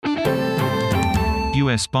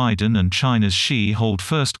US Biden and China's Xi hold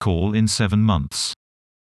first call in 7 months.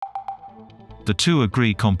 The two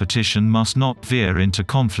agree competition must not veer into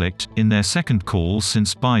conflict, in their second call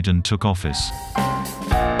since Biden took office.